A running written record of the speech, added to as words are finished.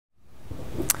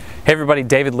Hey everybody,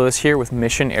 David Lewis here with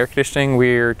Mission Air Conditioning.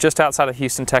 We're just outside of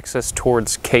Houston, Texas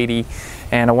towards Katy,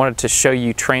 and I wanted to show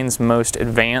you Trane's most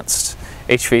advanced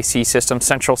HVAC system,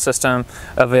 central system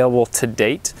available to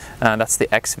date. That's the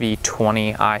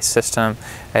XV20i system.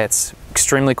 It's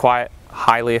extremely quiet,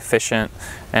 highly efficient,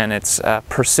 and it's a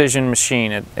precision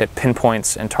machine. It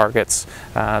pinpoints and targets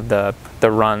the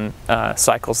run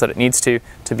cycles that it needs to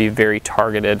be very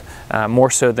targeted, more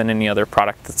so than any other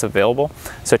product that's available.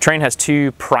 So Trane has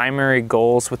two primary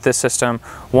goals with this system.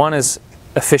 One is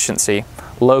efficiency,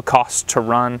 low cost to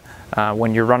run.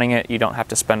 When you're running it, you don't have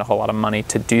to spend a whole lot of money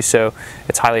to do so.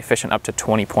 It's highly efficient, up to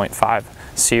 20.5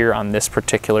 SEER on this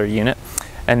particular unit.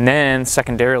 And then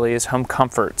secondarily is home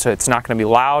comfort. So it's not going to be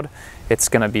loud. It's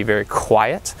going to be very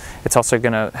quiet. It's also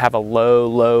going to have a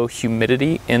low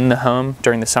humidity in the home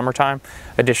during the summertime.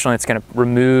 Additionally, it's going to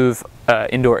remove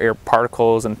indoor air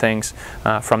particles and things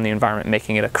from the environment,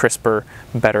 making it a crisper,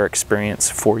 better experience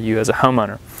for you as a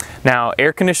homeowner. Now,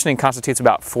 air conditioning constitutes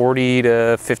about 40 to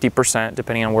 50%,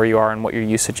 depending on where you are and what your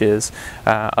usage is,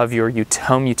 of your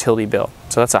home utility bill.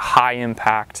 So that's a high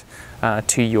impact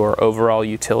to your overall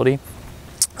utility.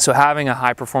 So having a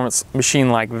high performance machine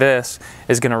like this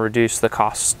is going to reduce the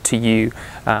cost to you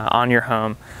on your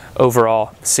home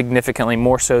overall significantly,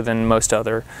 more so than most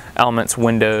other elements,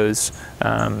 windows,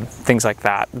 things like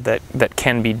that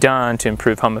can be done to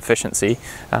improve home efficiency.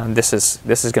 This is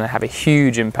going to have a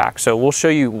huge impact. So we'll show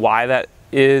you why that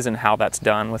is and how that's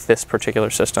done with this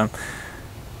particular system.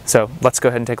 So let's go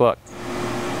ahead and take a look.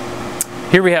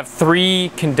 Here we have three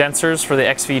condensers for the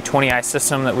XV20i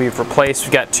system that we've replaced.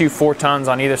 We've got two 4 tons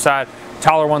on either side,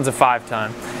 taller one's a 5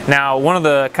 ton. Now, one of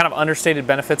the kind of understated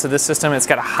benefits of this system, it's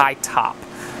got a high top.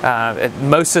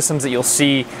 Most systems that you'll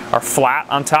see are flat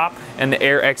on top and the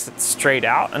air exits straight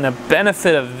out. And the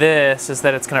benefit of this is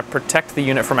that it's going to protect the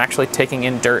unit from actually taking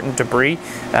in dirt and debris.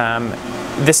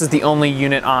 This is the only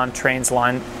unit on Trane's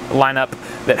lineup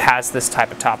that has this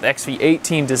type of top. The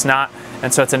XV18 does not,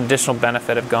 and so it's an additional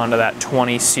benefit of going to that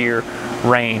 20 SEER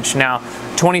range. Now,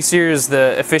 20 SEER is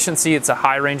the efficiency. It's a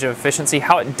high range of efficiency.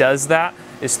 How it does that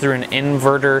is through an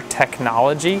inverter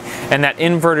technology, and that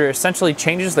inverter essentially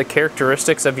changes the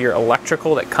characteristics of your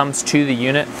electrical that comes to the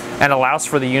unit and allows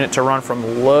for the unit to run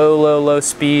from low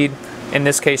speed, in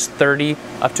this case 30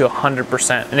 up to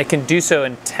 100%, and it can do so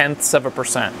in tenths of a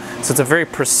percent. So it's a very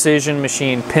precision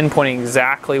machine, pinpointing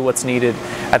exactly what's needed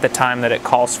at the time that it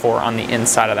calls for on the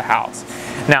inside of the house.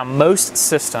 Now, most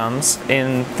systems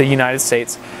in the United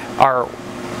States are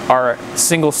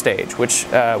single stage,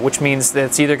 which means that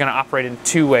it's either going to operate in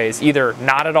two ways: either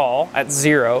not at all at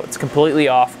 0, it's completely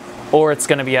off, or it's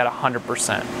going to be at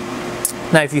 100%.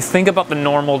 Now, if you think about the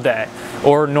normal day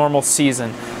or normal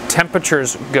season,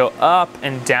 temperatures go up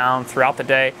and down throughout the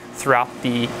day, throughout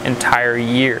the entire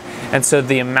year. And so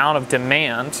the amount of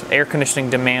demand, air conditioning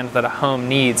demand that a home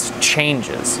needs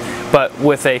changes. But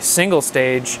with a single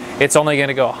stage, it's only going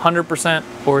to go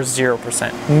 100% or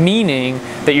 0%, meaning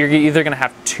that you're either going to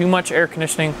have too much air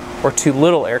conditioning or too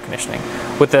little air conditioning.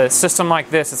 With a system like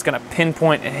this, it's going to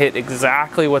pinpoint and hit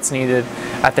exactly what's needed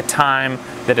at the time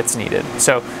that it's needed.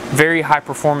 So very high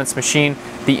performance machine.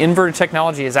 The inverter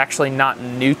technology is actually not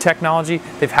new technology.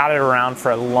 They've had it around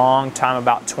for a long time,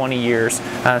 about 20 years.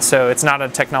 So it's not a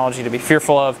technology to be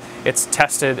fearful of. It's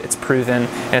tested, it's proven,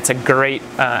 and it's a great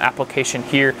application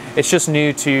here. It's just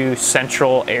new to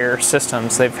central air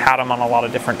systems. They've had them on a lot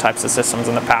of different types of systems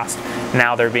in the past.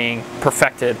 Now they're being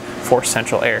perfected for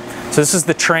central air. So this is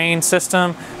the Trane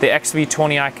system, the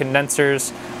XV20i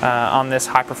condensers on this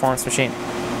high performance machine.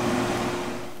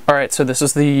 All right, so this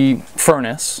is the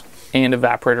furnace and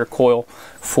evaporator coil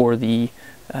for the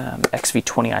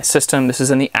XV20i system. This is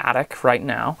in the attic right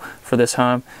now for this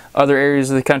home. Other areas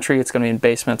of the country, it's going to be in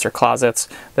basements or closets.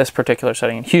 This particular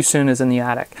setting in Houston is in the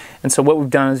attic. And so what we've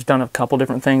done is we've done a couple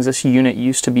different things. This unit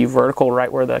used to be vertical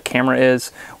right where the camera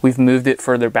is. We've moved it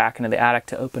further back into the attic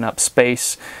to open up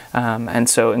space. And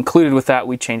so included with that,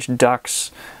 we changed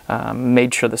ducts,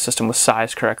 made sure the system was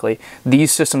sized correctly.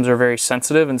 These systems are very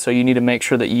sensitive, and so you need to make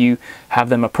sure that you have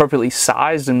them appropriately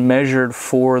sized and measured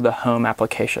for the home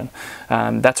application.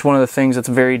 That's one of the things that's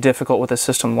very difficult with a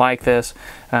system like this.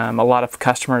 A lot of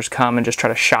customers come and just try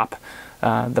to shop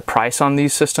the price on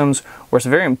these systems, where it's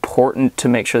very important to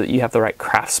make sure that you have the right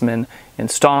craftsmen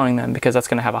installing them, because that's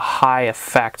going to have a high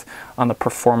effect on the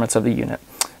performance of the unit.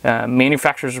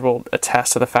 Manufacturers will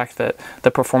attest to the fact that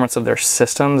the performance of their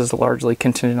systems is largely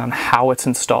contingent on how it's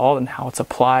installed and how it's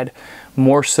applied,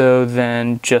 more so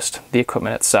than just the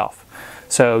equipment itself.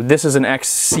 So this is an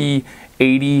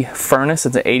XC80 furnace.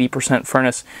 It's an 80%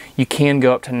 furnace. You can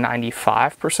go up to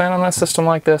 95% on a system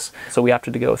like this, so we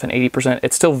opted to go with an 80%.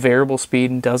 It's still variable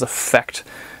speed and does affect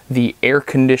the air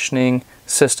conditioning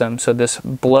system. So this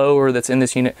blower that's in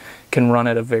this unit can run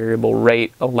at a variable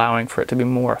rate, allowing for it to be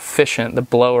more efficient. The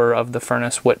blower of the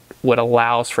furnace, what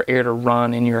allows for air to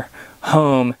run in your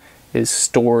home, is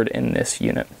stored in this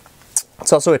unit.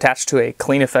 It's also attached to a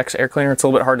Clean Effects air cleaner. It's a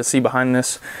little bit hard to see behind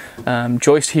this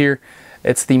joist here.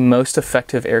 It's the most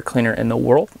effective air cleaner in the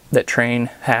world that Trane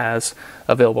has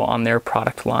available on their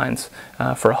product lines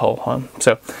for a whole home.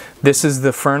 So this is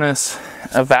the furnace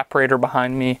evaporator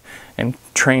behind me, and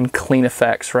Trane Clean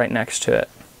Effects right next to it.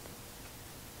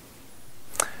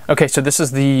 Okay, so this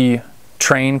is the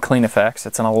Trane Clean Effects.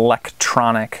 It's an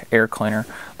electronic air cleaner.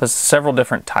 There's several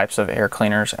different types of air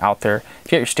cleaners out there. You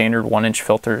get your standard 1-inch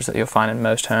filters that you'll find in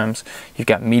most homes. You've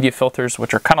got media filters,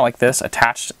 which are kind of like this,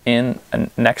 attached in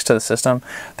next to the system,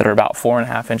 that are about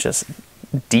 4.5 inches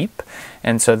deep,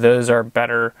 and so those are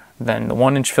better than the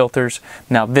 1-inch filters.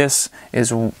 Now this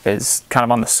is kind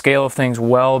of on the scale of things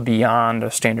well beyond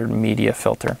a standard media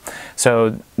filter.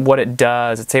 So what it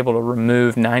does, it's able to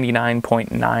remove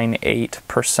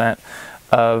 99.98%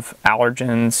 of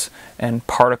allergens and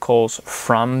particles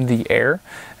from the air,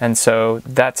 and so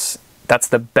that's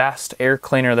the best air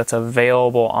cleaner that's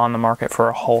available on the market for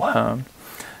a whole home.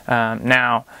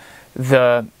 Now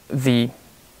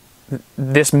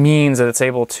this means that it's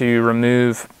able to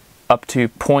remove up to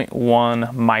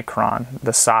 0.1 micron,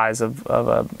 the size of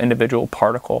an individual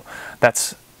particle.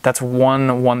 That's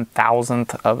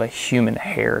 1/1000th of a human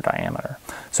hair diameter.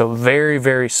 So very,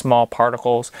 very small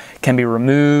particles can be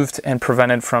removed and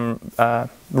prevented from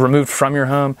your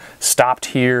home, stopped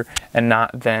here, and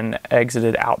not then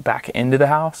exited out back into the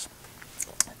house.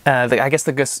 I guess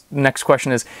the next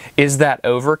question is that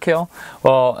overkill?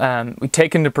 Well, we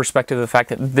take into perspective the fact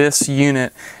that this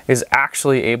unit is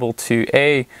actually able to,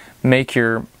 A, make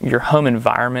your home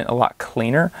environment a lot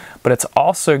cleaner, but it's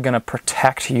also going to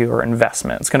protect your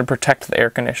investment. It's going to protect the air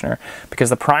conditioner,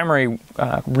 because the primary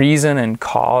reason and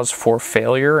cause for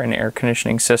failure in air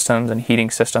conditioning systems and heating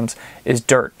systems is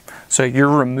dirt. So you're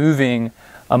removing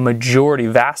a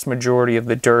vast majority of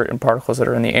the dirt and particles that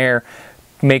are in the air,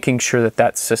 making sure that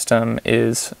that system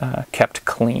is kept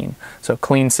clean. So a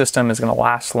clean system is going to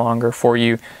last longer for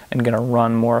you and going to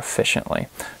run more efficiently.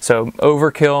 So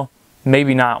overkill,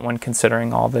 maybe not when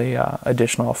considering all the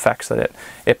additional effects that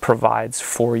it provides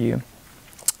for you.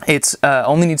 It's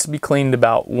only needs to be cleaned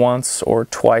about once or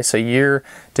twice a year,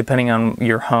 depending on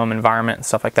your home environment and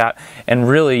stuff like that. And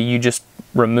really, you just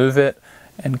remove it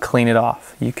and clean it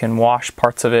off. You can wash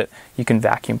parts of it, you can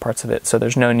vacuum parts of it, so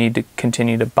there's no need to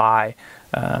continue to buy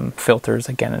filters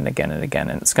again and again and again,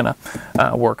 and it's going to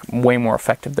work way more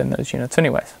effective than those units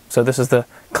anyways. So this is the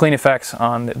Clean Effects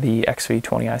on the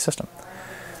XV20i system.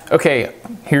 Okay,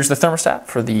 here's the thermostat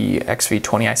for the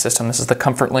XV20i system. This is the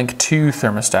ComfortLink 2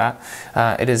 thermostat.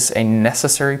 It is a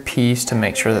necessary piece to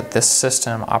make sure that this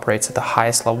system operates at the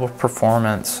highest level of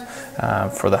performance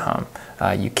for the home.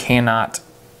 You cannot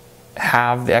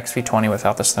have the XV20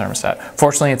 without this thermostat.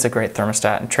 Fortunately, it's a great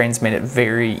thermostat, and Trane's made it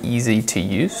very easy to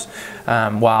use,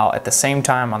 while at the same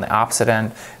time, on the opposite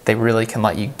end, they really can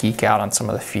let you geek out on some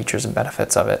of the features and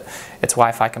benefits of it. It's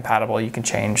Wi-Fi compatible. You can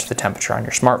change the temperature on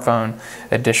your smartphone.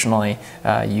 Additionally,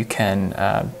 you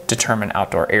can determine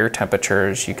outdoor air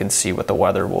temperatures. You can see what the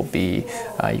weather will be.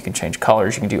 You can change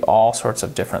colors. You can do all sorts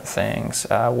of different things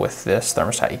with this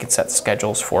thermostat. You can set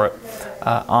schedules for it,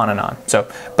 on and on. So,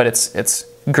 but it's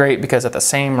great because at the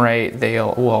same rate, they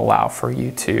will allow for you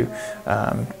to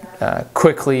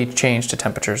quickly change to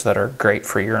temperatures that are great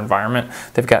for your environment.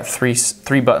 They've got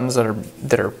three buttons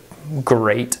that are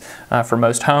great for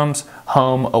most homes: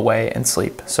 home, away, and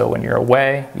sleep. So when you're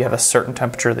away, you have a certain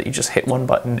temperature that you just hit one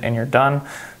button and you're done.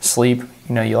 Sleep,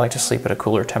 you like to sleep at a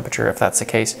cooler temperature. If that's the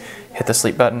case, hit the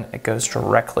sleep button. It goes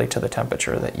directly to the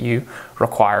temperature that you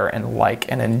require and like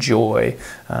and enjoy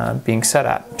being set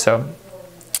at. So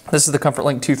this is the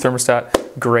ComfortLink 2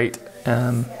 thermostat, great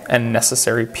and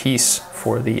necessary piece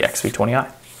for the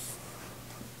XV20i.